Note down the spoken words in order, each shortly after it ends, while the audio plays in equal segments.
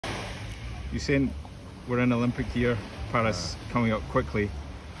Usain, we're in Olympic year, Paris coming up quickly.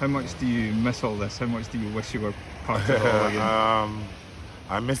 How much do you miss all this? How much do you wish you were part of it all again?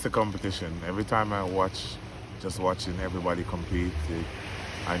 I miss the competition. Every time I watch, just watching everybody compete,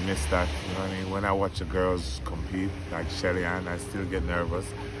 I miss that. You know what I mean? When I watch the girls compete, like Shelly-Ann, I still get nervous.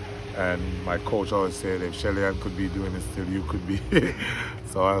 And my coach always said, if Shelly-Ann could be doing it, still you could be.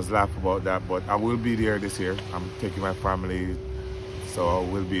 So I was laughing about that. But I will be there this year. I'm taking my family, so I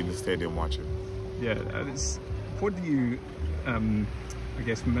will be in the stadium watching. Yeah, what do you, I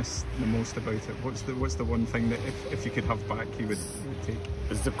guess, miss the most about it? What's the one thing that if you could have back, you would take?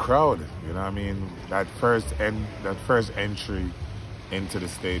 It's the crowd. You know what I mean? That first entry into the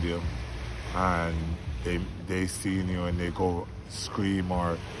stadium, and they see you and they go scream,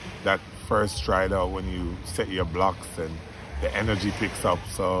 or that first stride out when you set your blocks and the energy picks up.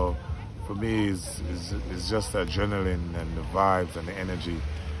 So for me, it's just the adrenaline and the vibes and the energy.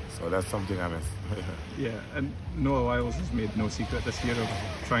 So that's something I miss. Yeah, and Noah Lyles has made no secret this year of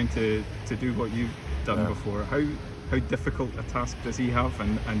trying to do what you've done before. How difficult a task does he have,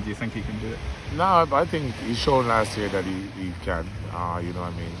 and do you think he can do it? No, I think he showed last year that he can. You know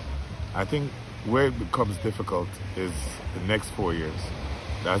what I mean? I think where it becomes difficult is the next 4 years.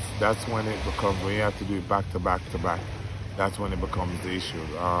 That's when it becomes, when you have to do it back to back to back, that's when it becomes the issue.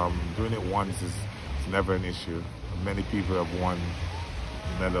 Doing it once is never an issue. Many people have won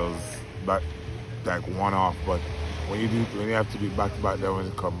medals back, like one-off, but when you have to do it back to back, that when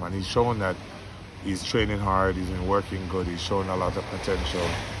it comes. And he's shown that he's training hard, he's been working good, he's shown a lot of potential,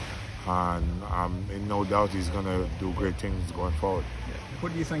 and in no doubt he's going to do great things going forward.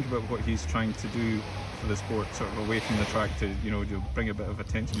 What do you think about what he's trying to do for the sport, sort of away from the track, to to bring a bit of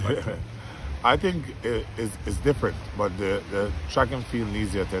attention back to it? I think it's different, but the track and field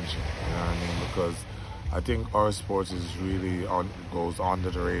needs the attention. You know what I mean? Because I think our sports is really goes under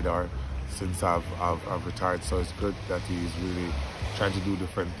the radar since I've retired. So it's good that he's really trying to do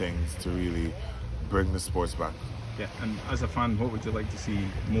different things to really bring the sports back. Yeah, and as a fan, what would you like to see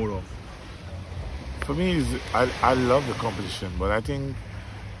more of? For me, I love the competition, but I think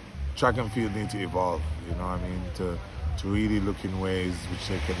track and field need to evolve. You know what I mean? To really look in ways which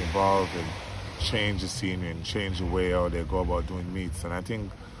they can evolve and change the scenery and change the way how they go about doing meets. And I think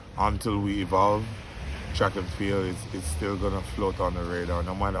until we evolve, track and field is still going to float on the radar.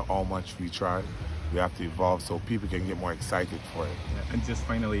 No matter how much we try, we have to evolve so people can get more excited for it. Yeah, and just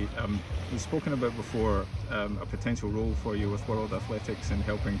finally, we've spoken about before a potential role for you with World Athletics and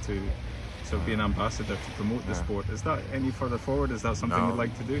helping to sort of be an ambassador to promote the sport. Is that any further forward? Is that something you'd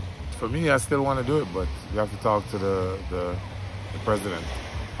like to do? For me, I still want to do it, but you have to talk to the president.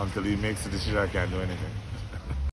 Until he makes a decision, I can't do anything.